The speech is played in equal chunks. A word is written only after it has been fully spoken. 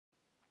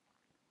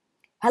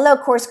Hello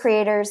course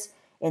creators.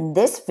 In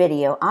this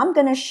video, I'm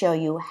going to show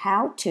you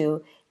how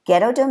to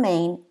get a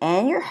domain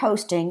and your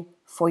hosting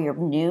for your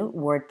new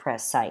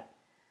WordPress site.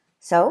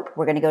 So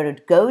we're going to go to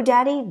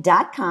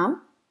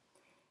GoDaddy.com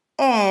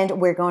and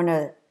we're going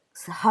to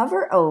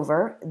hover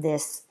over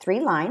this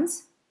 3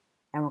 lines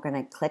and we're going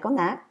to click on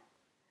that.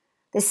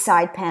 This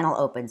side panel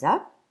opens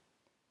up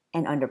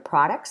and under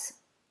products,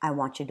 I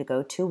want you to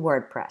go to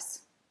WordPress.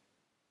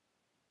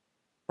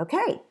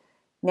 Okay,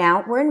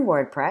 now we're in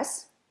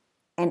WordPress.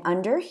 And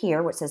under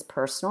here, where it says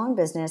personal and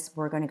business,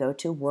 we're going to go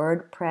to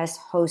WordPress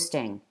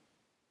hosting.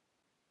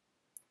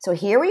 So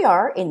here we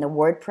are in the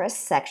WordPress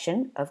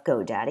section of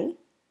GoDaddy.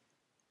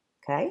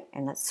 Okay,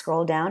 and let's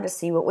scroll down to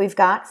see what we've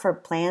got for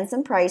plans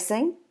and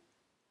pricing.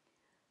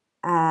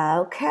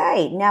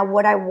 Okay, now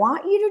what I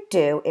want you to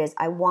do is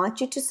I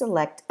want you to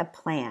select a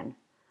plan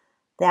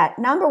that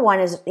number one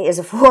is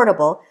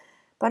affordable,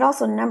 but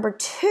also number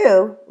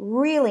two,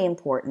 really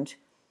important,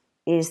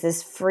 is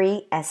this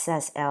free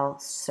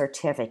SSL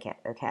certificate,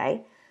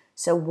 okay?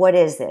 So what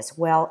is this?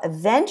 Well,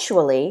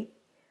 eventually,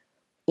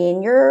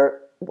 in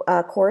your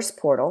course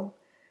portal,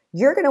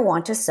 you're going to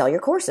want to sell your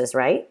courses,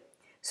 right?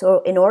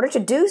 So in order to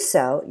do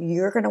so,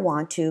 you're going to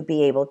want to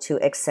be able to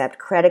accept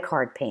credit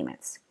card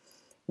payments.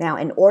 Now,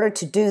 in order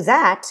to do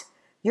that,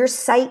 your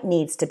site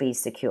needs to be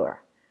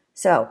secure.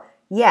 So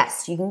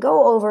yes, you can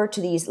go over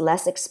to these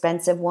less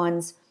expensive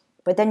ones,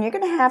 but then you're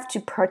going to have to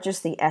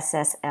purchase the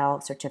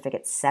SSL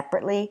certificate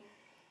separately.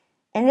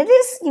 And it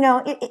is,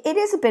 it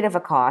is a bit of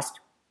a cost,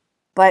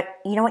 but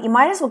you know what? You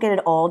might as well get it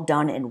all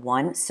done in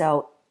one.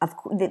 So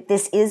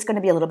this is going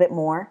to be a little bit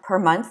more per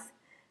month,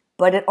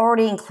 but it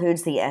already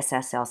includes the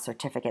SSL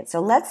certificate.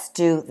 So let's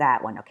do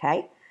that one,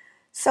 okay?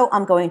 So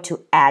I'm going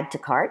to add to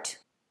cart,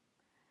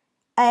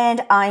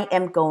 and I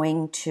am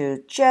going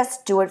to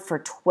just do it for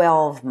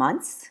 12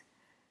 months.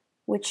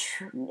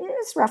 Which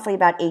is roughly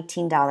about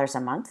 $18 a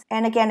month.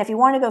 And again, if you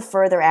want to go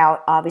further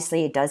out,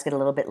 obviously it does get a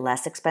little bit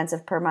less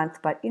expensive per month,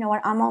 but you know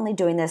what? I'm only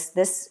doing this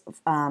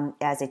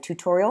as a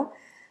tutorial.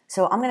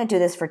 So I'm going to do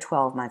this for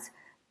 12 months.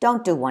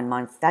 Don't do 1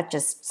 month. That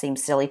just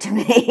seems silly to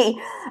me.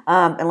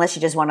 Unless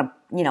you just want to,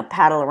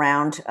 paddle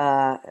around,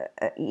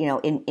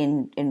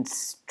 in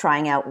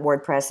trying out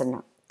WordPress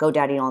and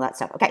GoDaddy and all that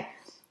stuff. Okay,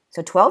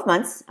 so 12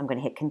 months, I'm going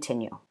to hit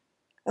continue.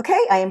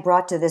 Okay, I am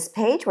brought to this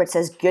page where it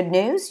says, good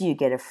news, you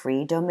get a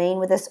free domain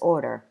with this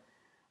order.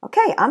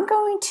 Okay, I'm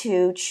going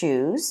to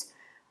choose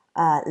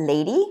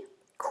Lady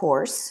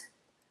Course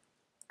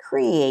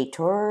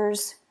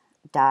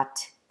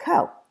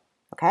Creators.co.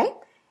 Okay,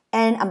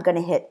 and I'm going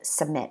to hit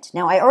submit.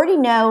 Now, I already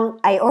own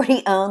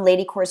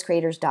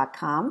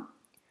ladycoursecreators.com,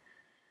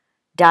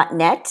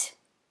 .net,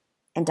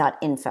 and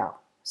 .info.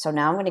 So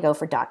now I'm going to go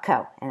for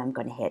 .co, and I'm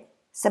going to hit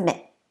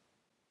submit.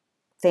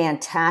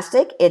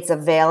 Fantastic. It's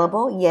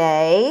available.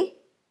 Yay.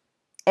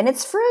 And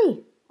it's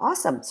free.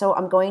 Awesome. So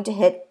I'm going to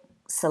hit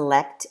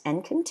select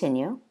and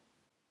continue.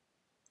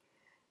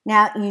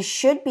 Now you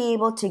should be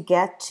able to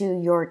get to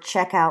your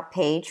checkout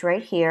page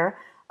right here.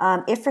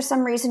 If for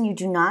some reason you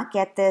do not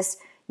get this,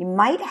 you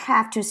might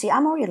have to see,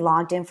 I'm already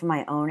logged in for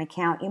my own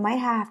account. You might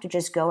have to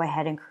just go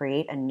ahead and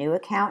create a new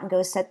account and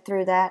go set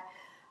through that.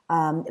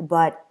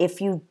 But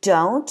if you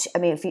don't,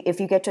 if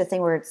you get to a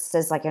thing where it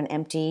says like an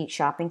empty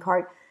shopping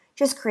cart,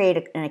 just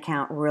create an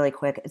account really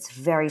quick. It's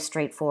very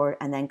straightforward,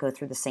 and then go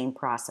through the same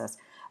process.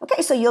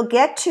 Okay, so you'll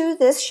get to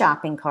this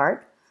shopping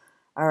cart.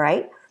 All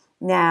right.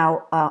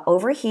 Now,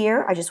 over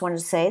here, I just wanted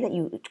to say that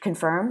you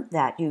confirm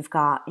that you've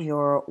got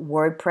your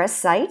WordPress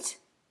site,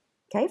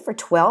 okay, for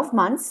 12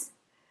 months.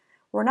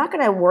 We're not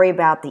going to worry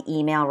about the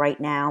email right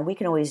now. We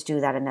can always do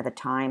that another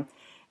time.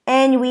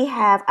 And we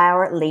have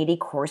our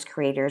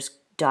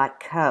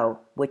ladycoursecreators.co,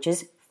 which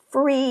is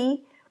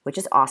free, which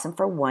is awesome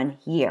for 1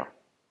 year.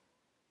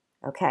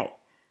 Okay,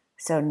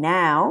 so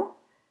now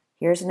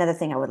here's another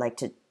thing I would like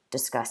to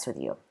discuss with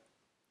you.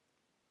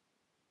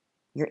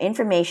 Your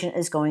information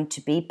is going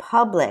to be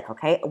public,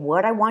 okay?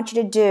 What I want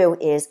you to do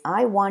is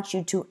I want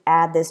you to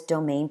add this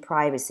domain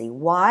privacy.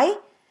 Why?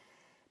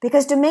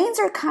 Because domains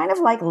are kind of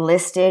like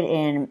listed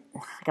in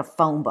like a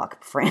phone book,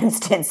 for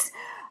instance.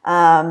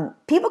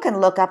 People can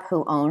look up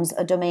who owns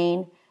a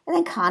domain and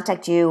then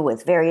contact you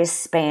with various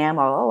spam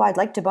or, oh, I'd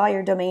like to buy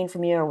your domain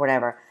from you or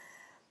whatever.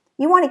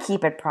 You want to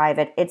keep it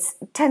private. It's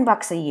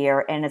 $10 a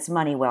year and it's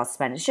money well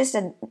spent. It's just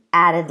an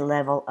added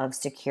level of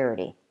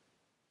security.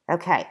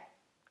 Okay.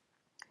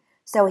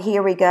 So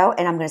here we go.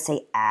 And I'm going to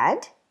say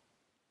add.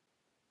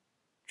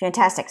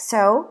 Fantastic.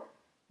 So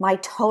my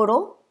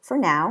total for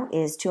now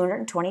is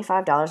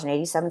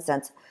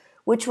 $225.87,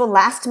 which will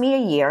last me a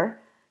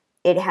year.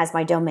 It has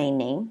my domain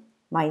name,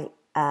 my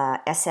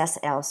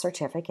SSL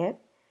certificate,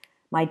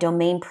 my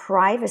domain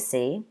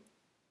privacy,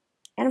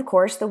 and of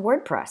course the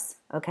WordPress.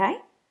 Okay.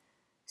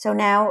 So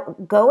now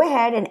go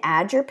ahead and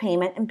add your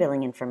payment and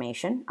billing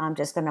information. I'm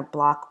just going to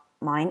block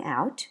mine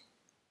out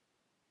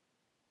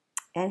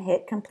and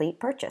hit complete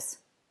purchase.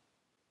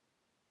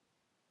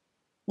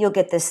 You'll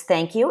get this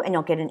thank you and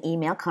you'll get an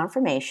email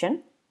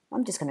confirmation.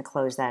 I'm just going to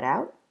close that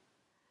out.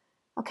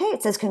 Okay,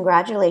 it says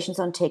congratulations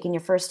on taking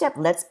your first step.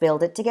 Let's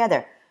build it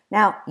together.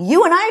 Now,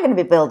 you and I are going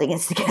to be building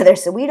this together,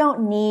 so we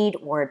don't need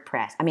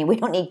WordPress. I mean, we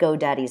don't need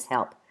GoDaddy's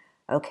help.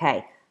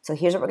 Okay, so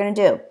here's what we're going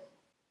to do.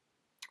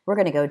 We're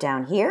going to go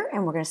down here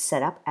and we're going to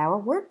set up our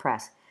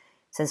WordPress.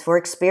 It says for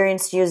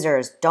experienced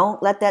users,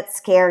 don't let that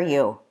scare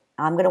you.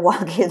 I'm going to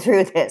walk you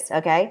through this,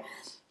 okay?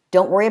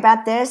 Don't worry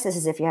about this. This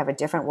is if you have a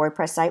different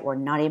WordPress site. We're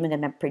not even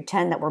going to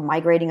pretend that we're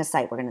migrating a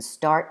site. We're going to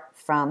start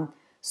from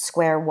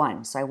square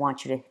one. So I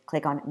want you to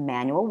click on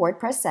Manual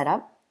WordPress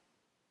Setup,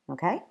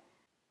 okay?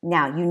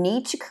 Now, you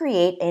need to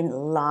create a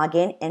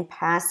login and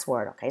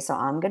password, okay? So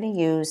I'm going to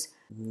use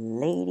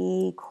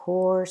Lady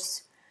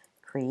Course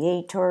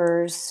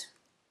Creators,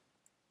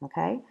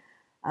 okay?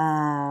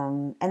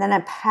 And then a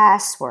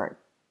password.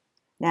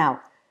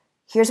 Now,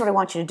 here's what I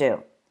want you to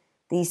do.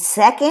 The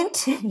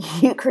second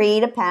you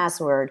create a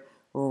password,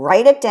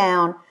 write it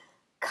down,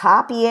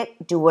 copy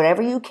it, do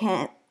whatever you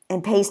can,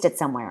 and paste it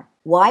somewhere.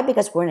 Why?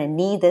 Because we're going to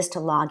need this to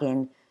log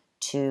in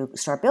to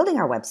start building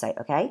our website,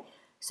 okay?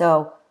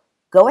 So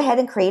go ahead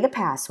and create a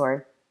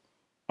password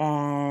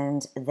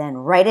and then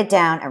write it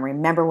down and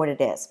remember what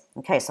it is.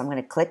 Okay, so I'm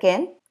going to click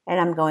in and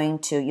I'm going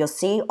to, you'll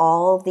see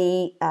all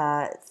the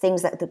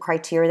things the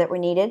criteria that were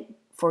needed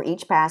for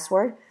each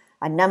password,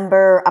 a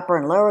number, upper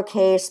and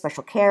lowercase,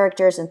 special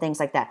characters, and things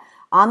like that.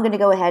 I'm going to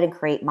go ahead and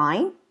create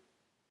mine.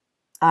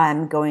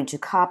 I'm going to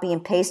copy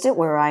and paste it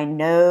where I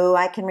know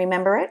I can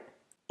remember it,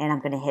 and I'm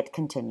going to hit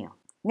continue.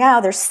 Now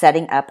they're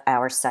setting up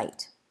our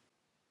site.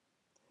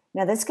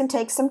 Now this can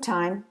take some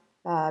time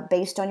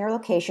based on your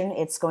location.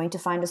 It's going to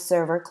find a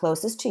server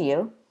closest to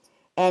you,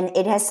 and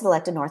it has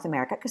selected North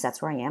America because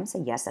that's where I am,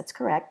 so yes, that's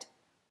correct.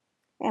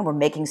 And we're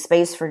making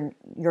space for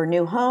your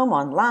new home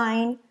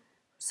online,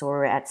 so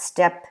we're at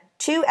step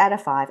 2 out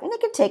of 5, and it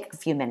can take a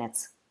few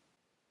minutes.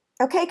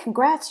 Okay,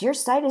 congrats, your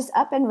site is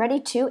up and ready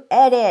to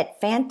edit.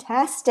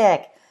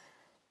 Fantastic.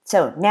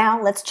 So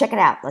now let's check it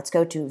out. Let's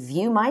go to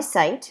View My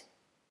Site,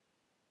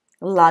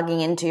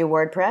 logging into your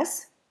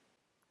WordPress.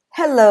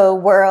 Hello,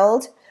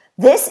 world.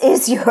 This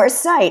is your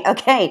site.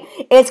 Okay,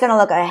 it's going to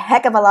look a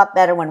heck of a lot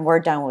better when we're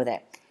done with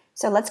it.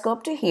 So let's go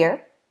up to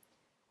here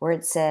where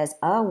it says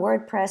a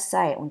WordPress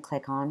site and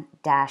click on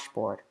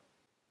Dashboard.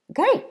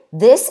 Okay,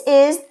 this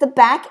is the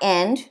back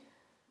end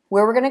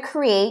where we're going to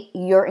create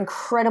your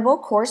incredible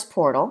course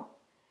portal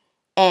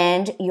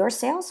and your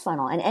sales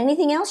funnel and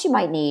anything else you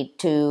might need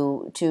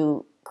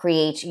to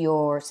create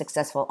your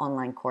successful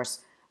online course.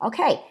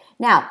 Okay,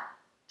 now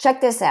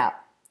check this out.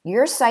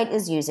 Your site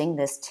is using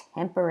this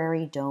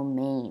temporary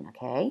domain,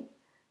 okay?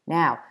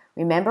 Now,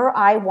 remember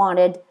I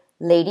wanted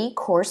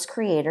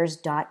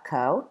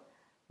ladycoursecreators.co.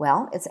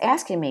 Well, it's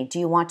asking me, do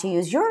you want to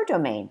use your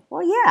domain?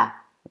 Well, yeah,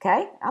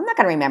 okay? I'm not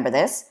going to remember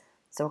this.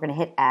 So we're going to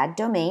hit Add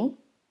Domain.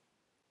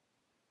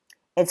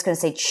 It's going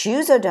to say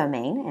choose a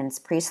domain, and it's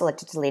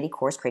pre-selected to Lady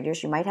Course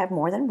Creators. You might have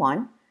more than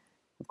one.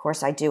 Of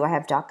course, I do. I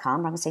have .com, but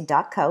I'm going to say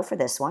 .co for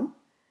this one.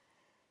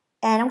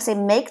 And I'm going to say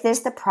make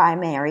this the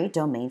primary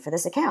domain for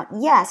this account.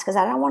 Yes, because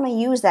I don't want to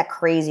use that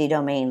crazy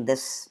domain,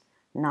 this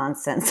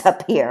nonsense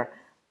up here.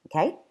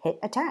 Okay, hit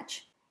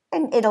Attach.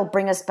 And it'll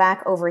bring us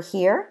back over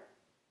here.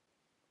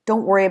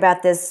 Don't worry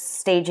about this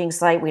staging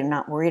site. We're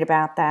not worried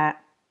about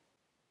that.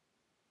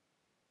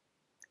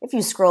 If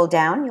you scroll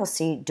down, you'll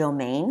see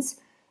domains.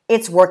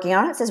 It's working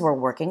on it. It says we're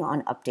working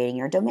on updating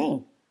your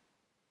domain.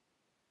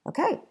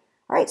 Okay. All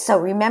right. So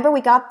remember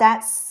we got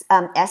that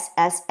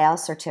SSL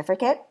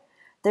certificate.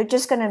 They're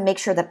just going to make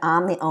sure that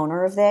I'm the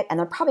owner of it, and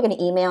they're probably going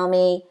to email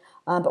me,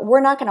 but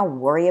we're not going to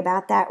worry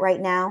about that right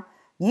now.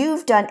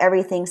 You've done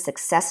everything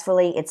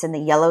successfully. It's in the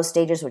yellow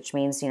stages, which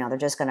means, they're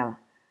just going to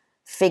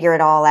figure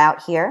it all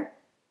out here.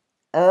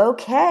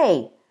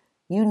 Okay.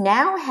 You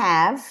now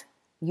have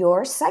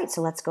your site.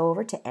 So let's go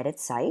over to Edit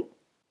Site.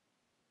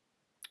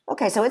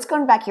 Okay, so it's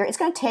going back here. It's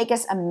going to take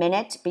us a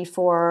minute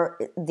before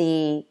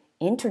the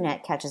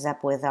internet catches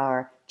up with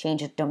our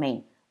change of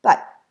domain.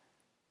 But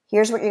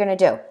here's what you're going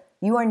to do.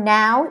 You are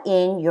now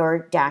in your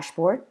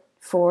dashboard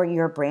for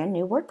your brand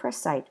new WordPress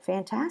site.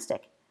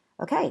 Fantastic.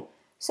 Okay,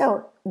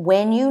 so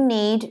when you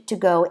need to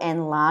go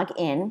and log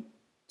in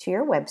to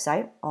your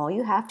website, all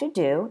you have to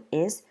do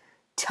is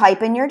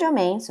type in your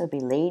domain. So it'd be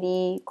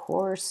Lady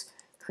Course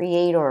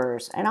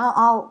Creators. And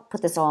I'll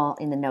put this all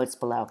in the notes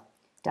below.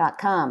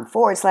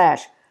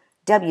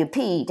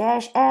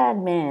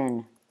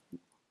 .com/WP-admin.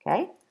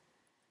 Okay.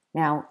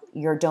 Now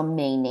your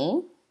domain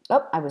name.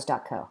 Oh, I was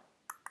 .co.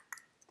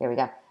 There we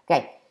go.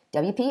 Okay.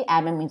 WP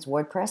admin means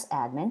WordPress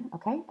admin.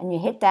 Okay. And you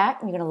hit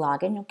that and you're going to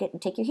log in. It'll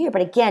take you here.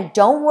 But again,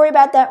 don't worry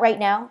about that right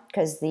now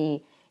because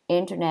the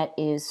internet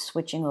is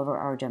switching over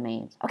our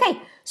domains.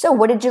 Okay. So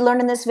what did you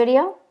learn in this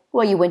video?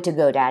 Well, you went to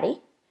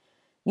GoDaddy.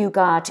 You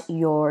got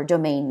your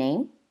domain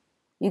name.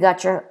 You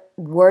got your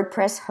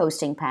WordPress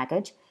hosting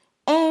package.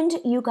 And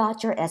you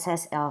got your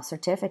SSL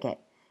certificate.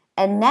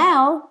 And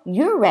now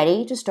you're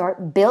ready to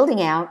start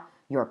building out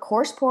your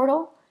course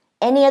portal,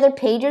 any other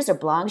pages or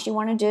blogs you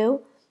want to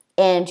do,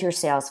 and your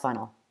sales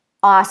funnel.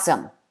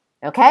 Awesome.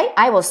 Okay,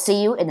 I will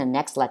see you in the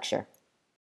next lecture.